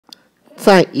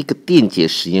在一个电解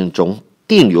实验中，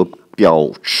电流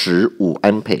保持5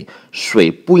安培，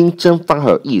水不因蒸发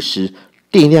而易失，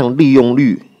电量利用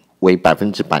率为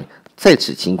100%。在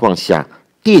此情况下，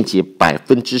电解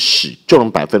10%、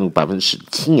重量10%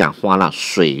氢氧化钠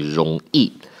水溶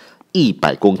液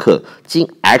100公克，经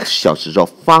X 小时之后，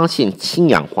发现氢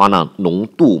氧化钠浓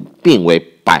度变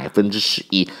为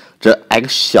11%，则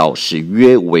X 小时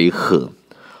约为何？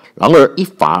然而，1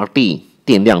法拉第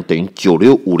电量等于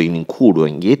96500库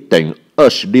仑，也等于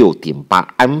26.8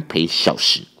安培小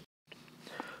时。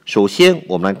首先，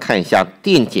我们来看一下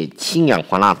电解氢氧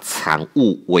化钠产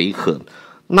物为何？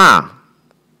钠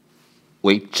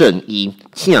为正一，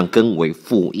氢氧根为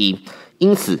负一，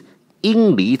因此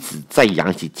阴离子在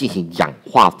阳极进行氧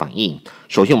化反应。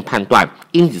首先，我们判断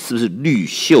阴子是不是氯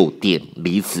溴碘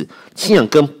离子，氢氧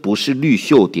根不是氯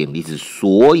溴碘离子，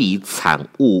所以产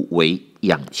物为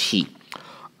氧气。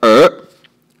而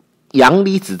阳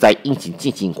离子在阴极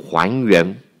进行还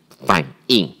原反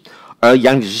应，而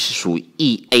阳离子是属于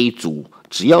 1A 族，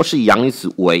只要是阳离子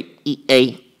为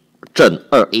 1A 正、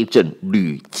2A 正、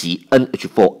铝及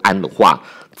NH4 铵的话，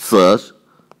则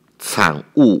产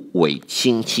物为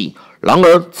氢气。然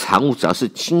而，产物只要是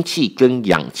氢气跟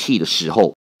氧气的时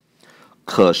候，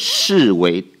可视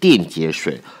为电解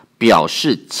水，表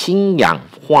示氢氧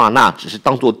化钠只是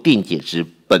当作电解质，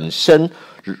本身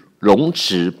溶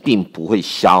质并不会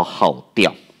消耗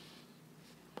掉。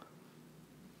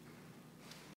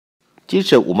接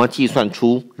着，我们要计算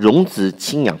出溶质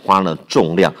氢氧化钠的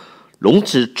重量。溶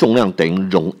质重量等于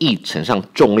溶液乘上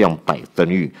重量百分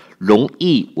率，溶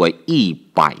液为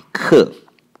100克，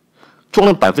重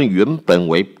量百分率原本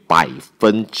为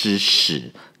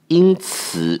10%，因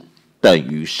此等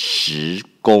于10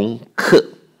公克。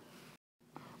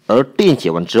而电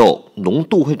解完之后，浓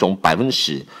度会从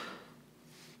10%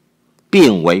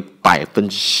变为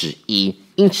11%，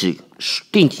因此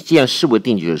电解既然视为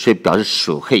电解水，所以表示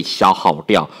水可以消耗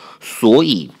掉，所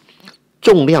以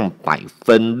重量百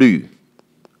分率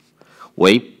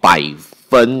为11%。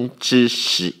事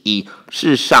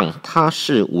实上，它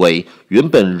是为原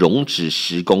本溶质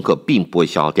10公克，并不会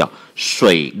消耗掉。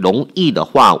水溶液的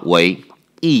话为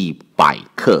100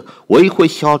克，唯一会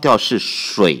消耗掉是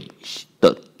水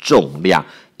的重量，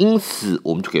因此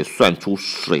我们就可以算出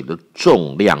水的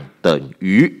重量等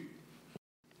于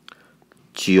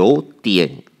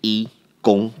9.1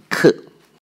公克。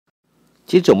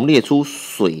接着我们列出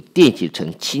水电解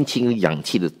成氢气跟氧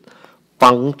气的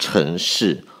方程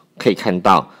式，可以看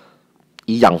到，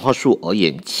以氧化数而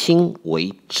言，氢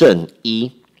为正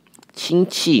1，氢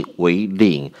气为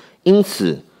0，因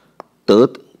此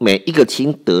每一个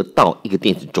氢得到一个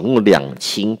电子，总共2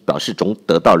氢，表示总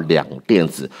得到2个电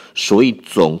子，所以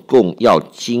总共要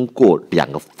经过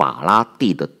2个法拉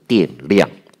第的电量。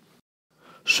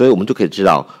所以我们就可以知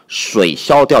道，水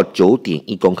消耗掉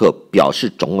9.1公克，表示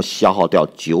总共消耗掉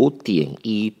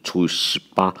9.1除以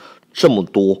18这么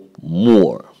多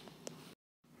摩尔。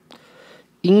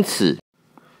因此，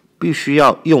必须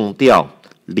要用掉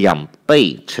2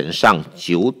倍乘上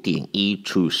9.1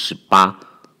除以18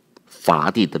法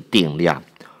拉第的电量，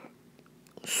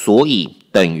所以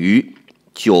等于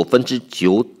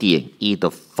9/9.1的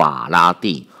法拉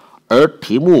第。而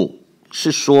题目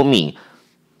是说明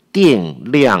电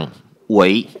流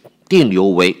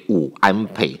为5安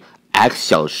培 ，x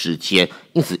小时间，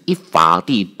因此1法拉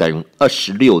第等于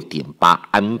26.8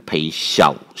安培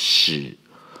小时，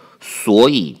所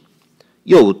以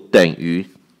又等于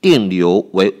电流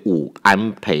为5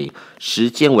安培，时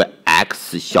间为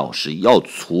x 小时，要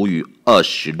除以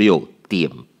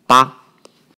26.8，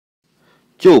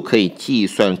就可以计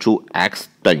算出 x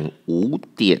等于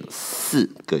5.4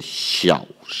个小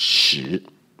时。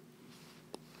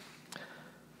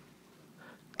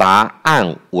答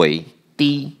案为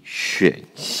D选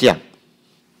项。